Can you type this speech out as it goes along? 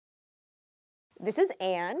This is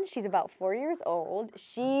Anne. She's about 4 years old.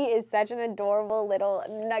 She is such an adorable little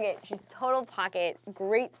nugget. She's total pocket,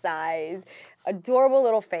 great size, adorable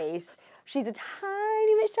little face. She's a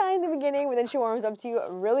tiny bit shy in the beginning, but then she warms up to you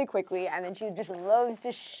really quickly, and then she just loves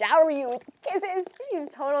to shower you with kisses. She's a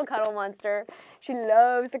total cuddle monster. She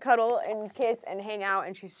loves to cuddle and kiss and hang out,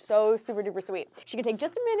 and she's so super duper sweet. She can take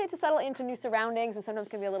just a minute to settle into new surroundings, and sometimes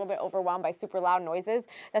can be a little bit overwhelmed by super loud noises.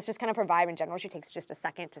 That's just kind of her vibe in general. She takes just a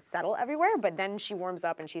second to settle everywhere, but then she warms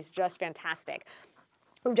up and she's just fantastic.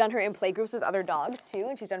 We've done her in play groups with other dogs too,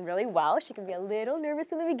 and she's done really well. She can be a little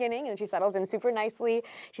nervous in the beginning, and she settles in super nicely.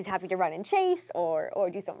 She's happy to run and chase or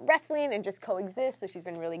do some wrestling and just coexist, so she's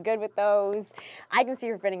been really good with those. I can see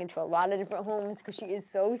her fitting into a lot of different homes because she is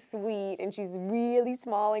so sweet, and she's really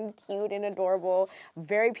small and cute and adorable,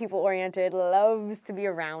 very people-oriented, loves to be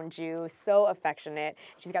around you, so affectionate.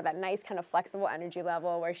 She's got that nice kind of flexible energy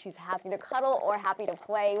level where she's happy to cuddle or happy to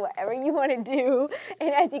play, whatever you want to do.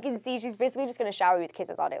 And as you can see, she's basically just going to shower you with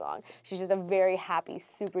kisses all day long. She's just a very happy,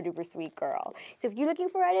 super duper sweet girl. So if you're looking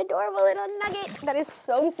for an adorable little nugget that is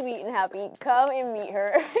so sweet and happy, come and meet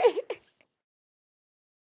her.